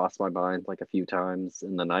and crossed my mind like a few times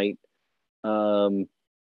in the night. No,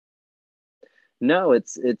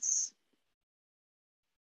 it's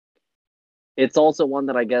also one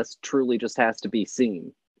that I guess truly just has to be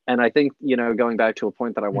seen. And I think, going back to a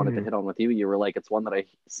point that I wanted to hit on with you, you were like, it's one that I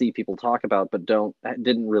see people talk about, but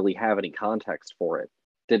didn't really have any context for it,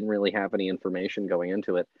 didn't really have any information going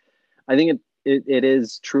into it. I think it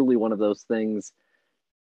is truly one of those things,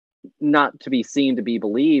 not to be seen to be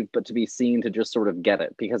believed, but to be seen to just sort of get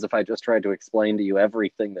it. Because if I just tried to explain to you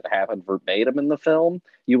everything that happened verbatim in the film,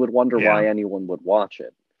 you would wonder why anyone would watch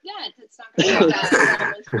it. Yeah, it's not going to have that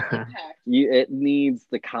emotional impact. It needs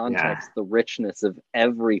the context, the richness of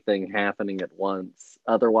everything happening at once.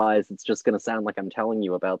 Otherwise, it's just going to sound like I'm telling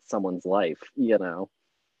you about someone's life,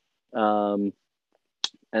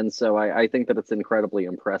 And so I think that it's incredibly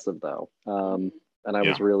impressive, though. And I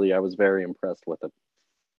was very impressed with it.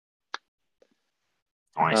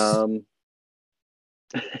 Nice.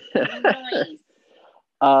 Nice.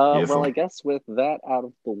 Well, I guess with that out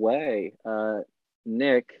of the way,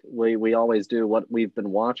 Nick, we always do what we've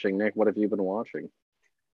been watching. Nick, what have you been watching?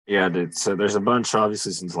 Yeah, dude. So there's a bunch,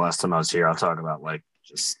 obviously, since the last time I was here. I'll talk about like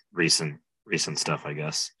just recent stuff, I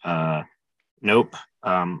guess. Nope.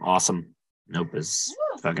 Awesome. Nope is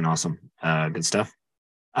fucking awesome. Good stuff.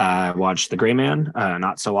 I watched The Gray Man.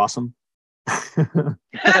 Not so awesome.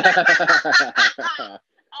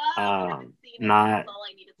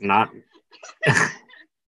 Not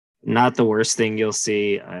not the worst thing you'll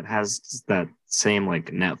see. It has that same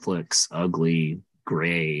like Netflix ugly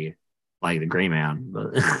gray, like The Gray Man,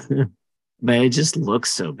 but but it just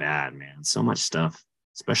looks so bad, man. So much stuff,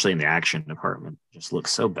 especially in the action department, just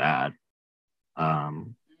looks so bad.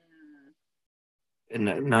 And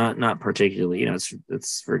not particularly,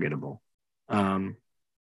 it's forgettable. What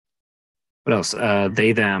else?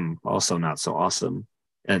 They Them, also not so awesome.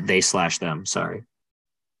 They Slash Them, sorry.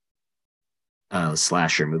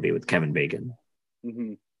 Slasher movie with Kevin Bacon.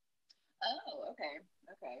 Mm-hmm. Oh, okay.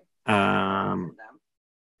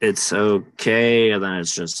 It's okay, and then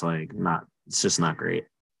it's just like not. It's just not great.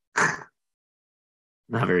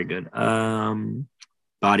 Not very good.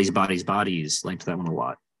 Bodies, Bodies, Bodies. Linked to that one a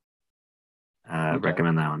lot.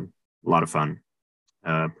 Recommend that one. A lot of fun.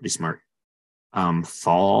 Pretty smart.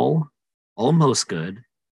 Fall, almost good.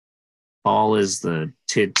 Fall is the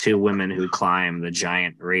two women who climb the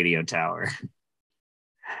giant radio tower.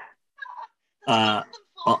 Yeah,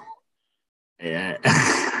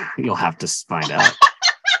 you'll have to find out.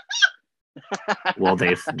 Will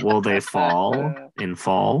they fall in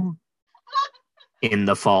fall? In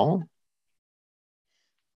the fall?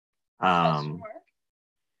 I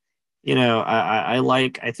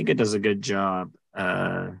think it does a good job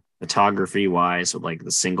photography wise with like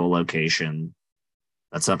the single location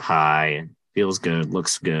that's up high, feels good,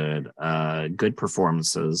 looks good, good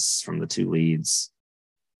performances from the two leads.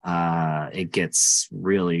 It gets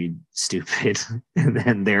really stupid and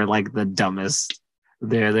then they're like the dumbest.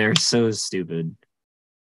 They're so stupid.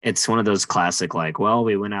 It's one of those classic like, well,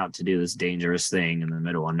 we went out to do this dangerous thing in the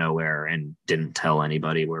middle of nowhere and didn't tell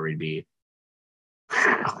anybody where we'd be.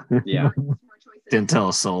 Yeah. Didn't tell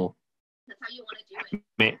a soul. That's how you want to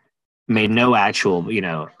do it. Made no actual, I like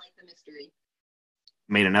the mystery.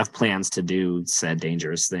 Made enough plans to do said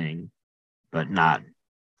dangerous thing, but not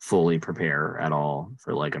fully prepare at all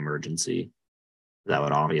for like emergency. That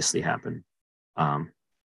would obviously happen.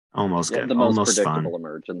 Almost good. The most almost predictable fun.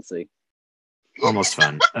 Emergency. Almost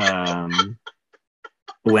fun.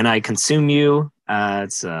 When I Consume You,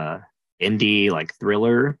 it's a indie like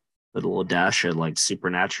thriller with a little dash of like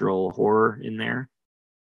supernatural horror in there.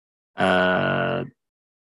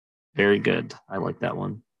 Very good. I like that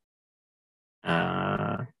one.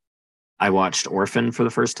 I watched Orphan for the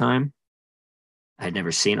first time. I had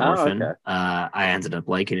never seen Oh, Orphan. okay. I ended up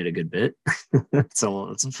liking it a good bit. It's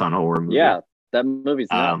a fun horror movie. Yeah, that movie's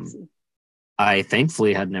nuts. I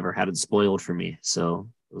thankfully had never had it spoiled for me, so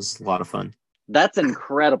it was a lot of fun. That's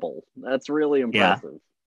incredible. That's really impressive.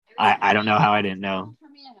 I don't know how I didn't know. For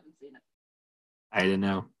me, I haven't seen it. I didn't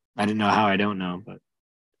know. I didn't know how I don't know, but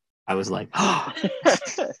I was like, oh,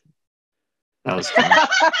 that was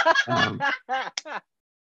fun.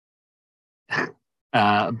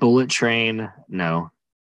 Bullet Train, no.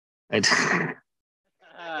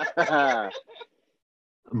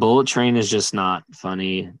 Bullet Train is just not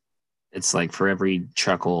funny. It's like for every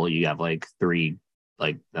chuckle, you have like 3,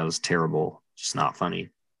 like that was terrible. Just not funny.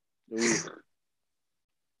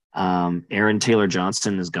 Aaron Taylor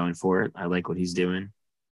Johnson is going for it. I like what he's doing.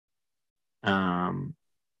 Brad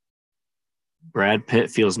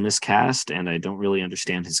Pitt feels miscast, and I don't really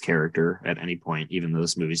understand his character at any point, even though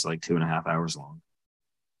this movie's like 2.5 hours long.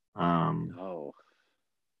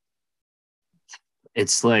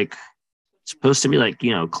 It's like supposed to be like,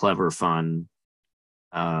 clever fun.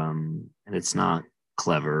 And it's not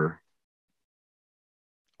clever.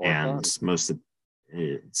 And it's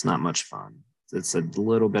not much fun. It's a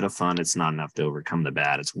little bit of fun. It's not enough to overcome the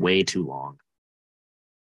bad. It's way too long.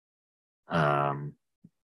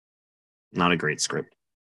 Not a great script.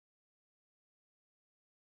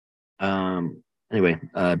 Anyway,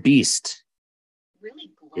 Beast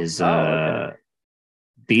Really is okay.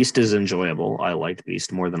 Beast is enjoyable. I liked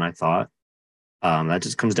Beast more than I thought. That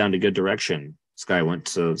just comes down to good direction. This guy went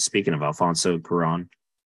to, speaking of Alfonso Cuarón,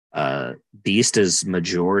 Beast is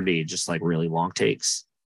majority just like really long takes.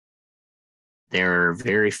 There are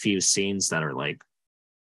very few scenes that are like,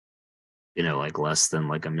 like less than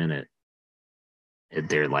like a minute.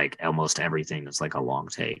 They're like almost everything is like a long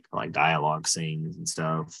take, like dialogue scenes and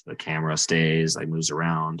stuff. The camera stays, like moves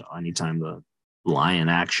around anytime the lion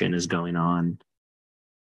action is going on.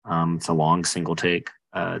 It's a long single take.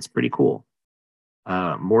 It's pretty cool.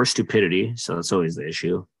 More stupidity, so that's always the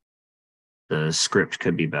issue. The script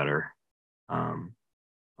could be better. A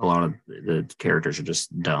lot of the characters are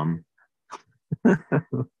just dumb.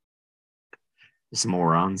 Just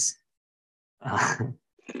morons.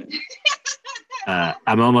 I'm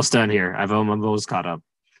almost done here. I'm almost caught up.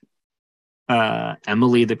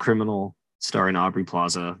 Emily the Criminal, starring Aubrey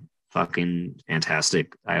Plaza, fucking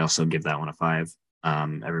fantastic. I also give that one a 5.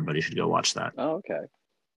 Everybody should go watch that. Oh, okay.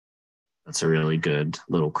 That's a really good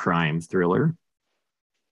little crime thriller.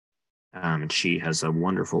 And she has a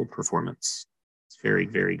wonderful performance. It's very,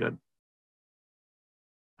 very good.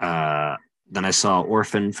 Then I saw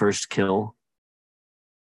Orphan First Kill,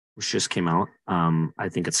 which just came out. I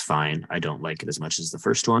think it's fine. I don't like it as much as the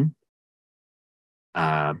first one.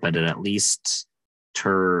 But it at least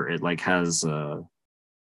it like has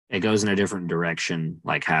it goes in a different direction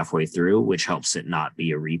like halfway through, which helps it not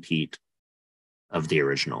be a repeat of the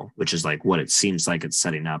original, which is like what it seems like it's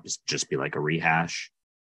setting up is just be like a rehash.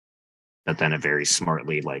 But then it very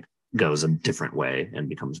smartly like goes a different way and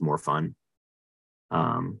becomes more fun.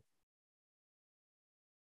 I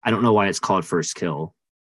don't know why it's called First Kill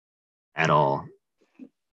at all.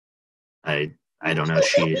 I don't know.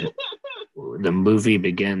 The movie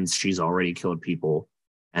begins, she's already killed people,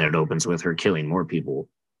 and it opens with her killing more people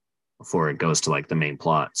before it goes to like the main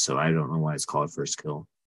plot. So I don't know why it's called First Kill.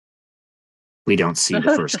 We don't see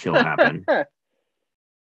the first kill happen.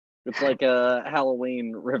 It's like a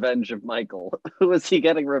Halloween Revenge of Michael. Who is he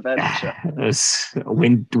getting revenge of?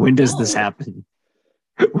 When does this happen?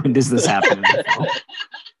 When does this happen?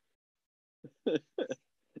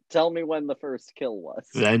 Tell me when the first kill was.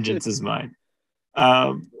 Vengeance is mine.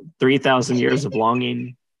 3,000 Years of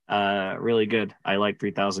Longing. Really good. I like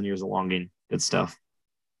 3,000 Years of Longing. Good stuff.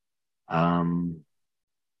 That's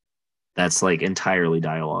like entirely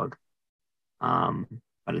dialogue.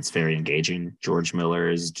 But it's very engaging. George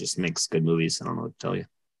Miller just makes good movies. I don't know what to tell you.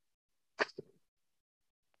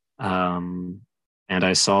 And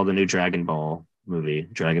I saw the new Dragon Ball movie,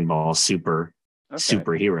 Dragon Ball Super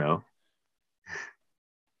Superhero.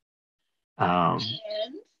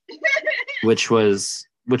 Which was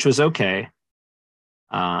okay.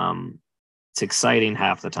 It's exciting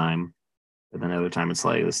half the time, but then other time it's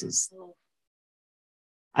like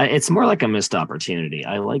it's more like a missed opportunity.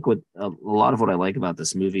 I like a lot of what I like about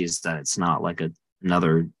this movie is that it's not like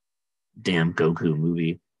another damn Goku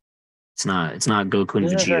movie. It's not Goku and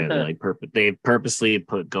Vegeta. They purposely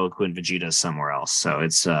put Goku and Vegeta somewhere else. So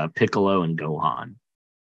it's Piccolo and Gohan.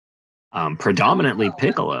 Predominantly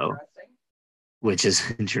Piccolo, which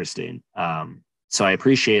is interesting. So I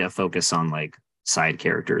appreciate a focus on like side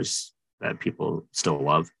characters that people still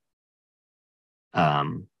love.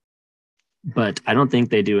 But I don't think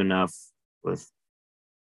they do enough with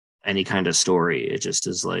any kind of story. It just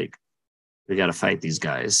is like, we got to fight these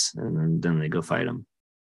guys, and then they go fight them.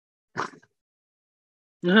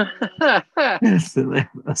 So that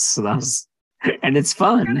was, and it's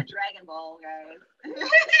fun. Kind of Dragon Ball, guys.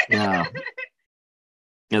 Yeah,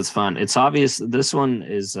 it's fun. It's obvious this one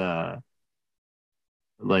is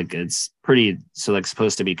like it's pretty so like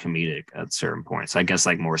supposed to be comedic at certain points. I guess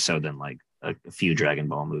like more so than like a few Dragon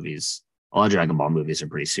Ball movies. All Dragon Ball movies are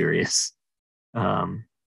pretty serious.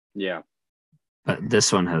 Yeah. But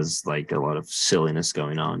this one has like a lot of silliness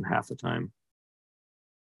going on half the time.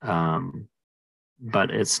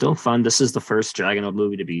 But it's still fun. This is the first Dragon Ball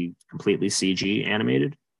movie to be completely CG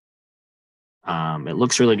animated. It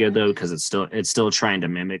looks really good though because it's still trying to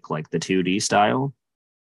mimic like the 2D style,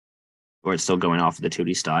 or it's still going off of the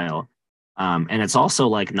 2D style. And it's also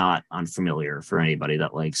like not unfamiliar for anybody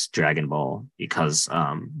that likes Dragon Ball because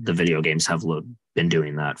the video games have been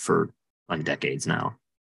doing that for like decades now,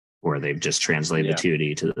 where they've just translated the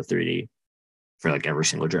 2D to the 3D for like every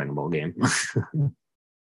single Dragon Ball game.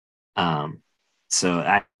 So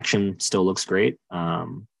action still looks great.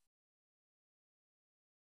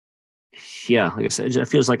 Yeah, like I said, it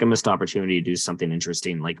feels like a missed opportunity to do something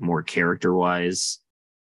interesting, like more character wise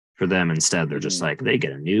for them. Instead, they're just like, they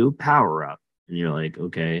get a new power up. And you're like,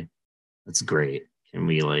 okay, that's great. Can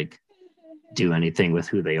we like do anything with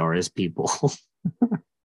who they are as people?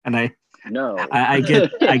 And I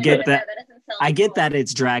get that. I get that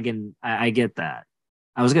it's Dragon. I get that.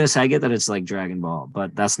 I was going to say, I get that it's like Dragon Ball,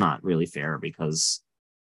 but that's not really fair because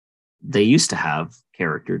they used to have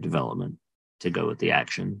character development to go with the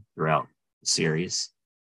action throughout the series.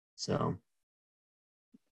 So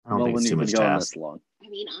I don't think it's too much to ask. I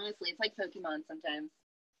mean, honestly, it's like Pokemon sometimes.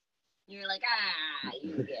 You're like,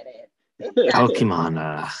 you get it. Pokemon,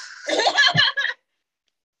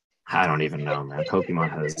 I don't even know, man. Pokemon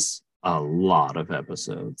has a lot of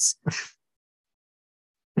episodes.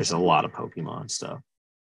 There's a lot of Pokemon stuff.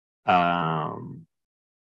 That's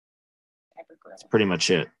pretty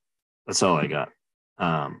much it. That's all I got.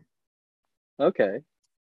 Okay.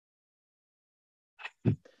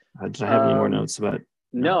 Did I have any more notes about it?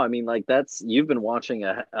 No, I mean, like you've been watching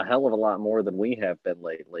a hell of a lot more than we have been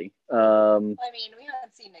lately. I mean, we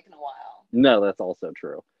haven't seen Nick in a while. No, that's also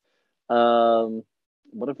true.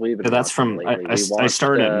 What have we been? That's from lately? I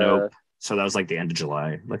started at Nope, so that was like the end of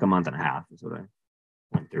July, like a month and a half is what I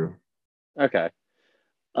went through. Okay.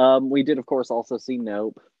 We did, of course, also see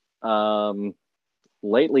Nope.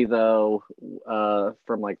 Lately, though,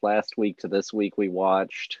 from like last week to this week, we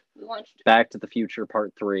watched Back to the Future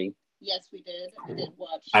Part 3. Yes, we did. I did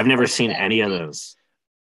watch. I've never seen any of those.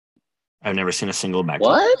 I've never seen a single Back to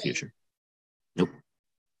the Future. Nope.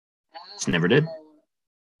 Just never did.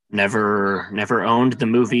 Never owned the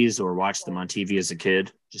movies or watched them on TV as a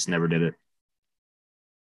kid. Just never did it.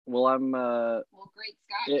 Well, I'm. Well, great,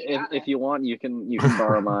 Scott. If you want, you can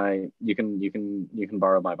borrow my you can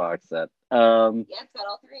borrow my box set. Yeah, it's got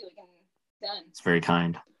all three. We can done. It's very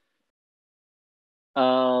kind.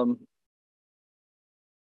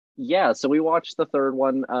 Yeah, so we watched the third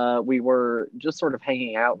one. We were just sort of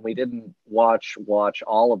hanging out, and we didn't watch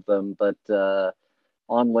all of them. But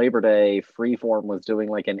on Labor Day, Freeform was doing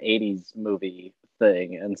like an '80s movie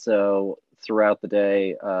thing, and so throughout the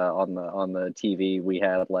day on the TV, we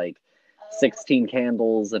had like 16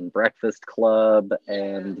 Candles and Breakfast Club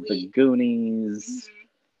and The Goonies.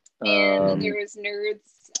 Mm-hmm. And there was Nerds.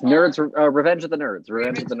 Revenge of the Nerds.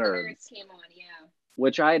 Revenge of the Nerds came on, yeah.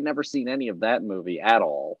 Which I had never seen any of that movie at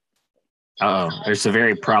all. Oh, there's some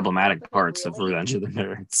very problematic parts of Revenge of the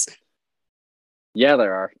Nerds. Yeah,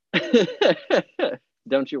 there are.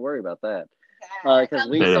 Don't you worry about that. Because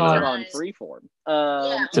we saw it on Freeform.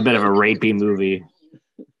 It's a bit of a rapey movie.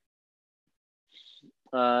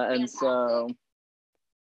 And so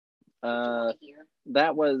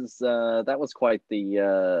that was quite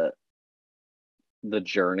the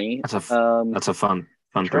journey. That's a fun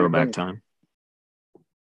throwback time.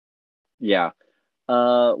 Yeah.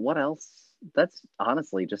 What else? That's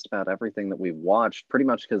honestly just about everything that we've watched. Pretty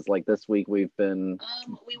much because like this week we've been.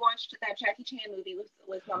 We watched that Jackie Chan movie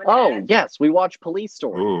with Mom and Dad. Oh yes, we watched Police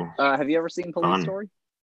Story. Ooh. Have you ever seen Police Story?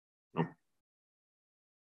 Nope.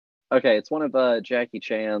 Okay, it's one of Jackie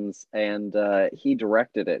Chan's, and he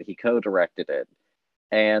directed it. He co-directed it,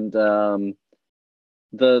 and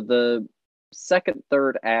the second,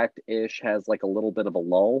 third act ish has like a little bit of a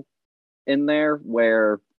lull in there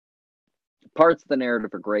where parts of the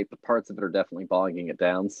narrative are great, but parts of it are definitely bogging it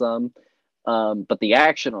down some. But the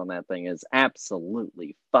action on that thing is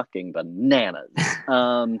absolutely fucking bananas.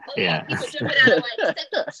 Yeah. People jumping out of like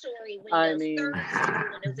second story windows, I mean, third story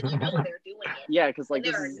windows, and you know they're doing it. Yeah, because like And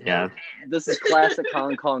this there are is no Yeah. pads. this is classic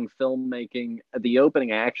Hong Kong filmmaking. The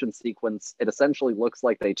opening action sequence, it essentially looks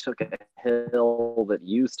like they took a hill that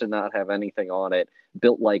used to not have anything on it,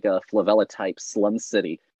 built like a favela type slum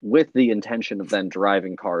city with the intention of then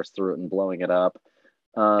driving cars through it and blowing it up.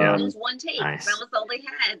 Yeah. That was one take. Nice. That was all they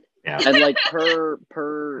had. Yeah. And like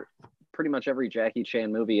per pretty much every Jackie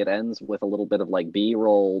Chan movie, it ends with a little bit of like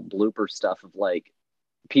B-roll blooper stuff of like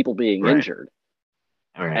people being Right. injured.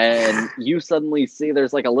 All right. And you suddenly see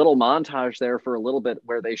there's like a little montage there for a little bit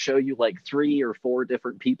where they show you like 3 or 4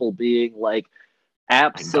 different people being like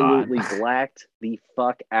absolutely blacked the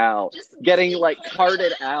fuck out, Just getting like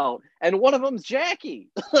carted out, and one of them's Jackie,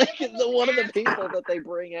 like one of the people that they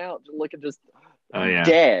bring out looking just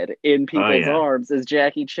dead in people's arms is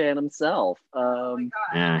Jackie Chan himself. Oh my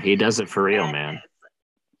God. Yeah, he does it for real, man.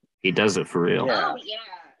 He does it for real. Yeah. Oh yeah.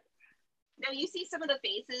 Now you see some of the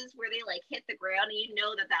faces where they like hit the ground, and you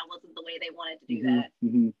know that wasn't the way they wanted to do that.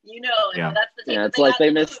 You know, Yeah. that's the take. Yeah, it's like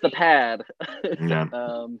they missed the movie. pad. Yeah.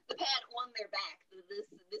 The pad on their back.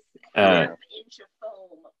 This half-inch of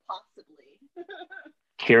foam, possibly.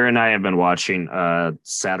 Kira and I have been watching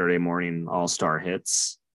Saturday Morning All-Star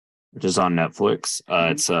Hits, which is on Netflix.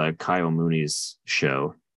 It's Kyle Mooney's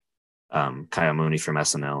show. Kyle Mooney from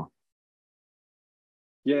SNL.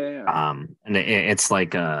 Yeah. And it's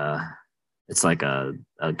like a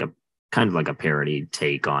kind of like a parody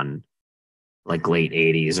take on like late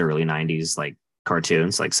 80s, early 90s like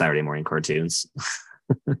cartoons, like Saturday morning cartoons.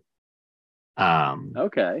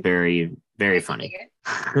 Okay. Very, very funny.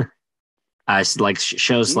 Like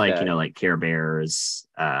shows like, you know, like Care Bears,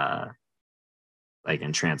 like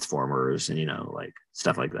in Transformers and, you know, like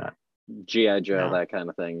stuff like that. G.I. Joe, that kind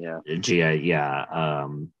of thing, yeah.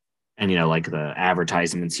 And, you know, like the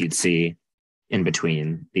advertisements you'd see in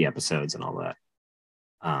between the episodes and all that.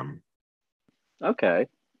 Okay.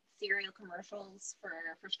 Cereal commercials for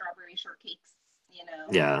strawberry shortcakes, you know.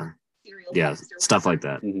 Yeah. Cereal Yeah, stuff like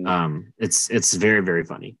that. It's very, very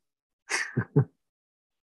funny.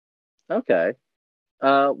 Okay.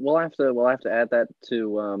 We'll have to add that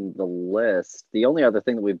to the list. The only other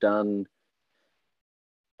thing that we've done,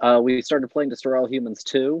 we started playing Destroy All Humans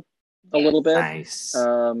 2 a little bit. Nice.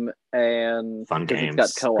 And fun games.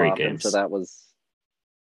 It's got co-op, and so that was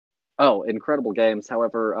incredible games.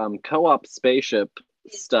 However, co-op spaceship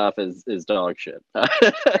stuff is dog shit.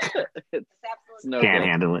 It's no Can't good.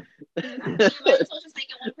 handle it.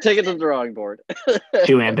 Take it to the drawing board.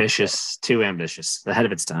 Too ambitious. Ahead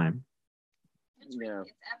of its time. Yeah.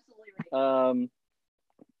 It's absolutely right.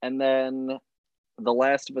 And then The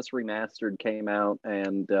Last of Us Remastered came out,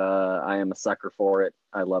 and I am a sucker for it.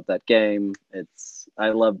 I love that game. I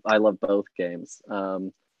love both games.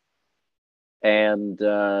 And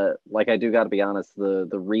like, I do got to be honest, the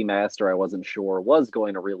remaster I wasn't sure was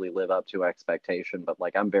going to really live up to expectation, but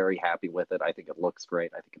like I'm very happy with it. I think it looks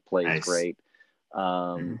great. I think it plays great.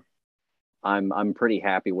 I'm pretty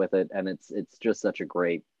happy with it, and it's just such a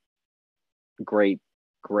great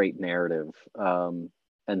narrative.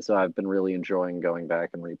 And so I've been really enjoying going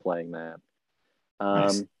back and replaying that.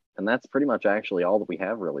 And that's pretty much actually all that we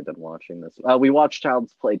have really been watching this. We watched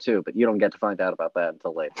Child's Play 2, but you don't get to find out about that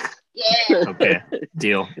until later. Yeah. Okay.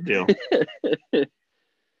 Deal.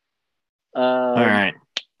 All right.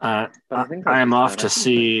 I'm off to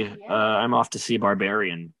see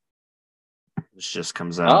Barbarian, which just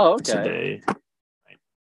comes out today.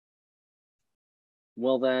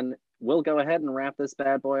 Well, then we'll go ahead and wrap this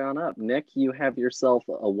bad boy on up. Nick, you have yourself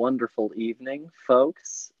a wonderful evening,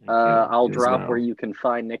 folks. I'll drop where you can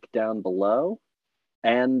find Nick down below.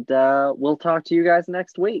 And we'll talk to you guys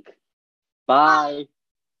next week. Bye.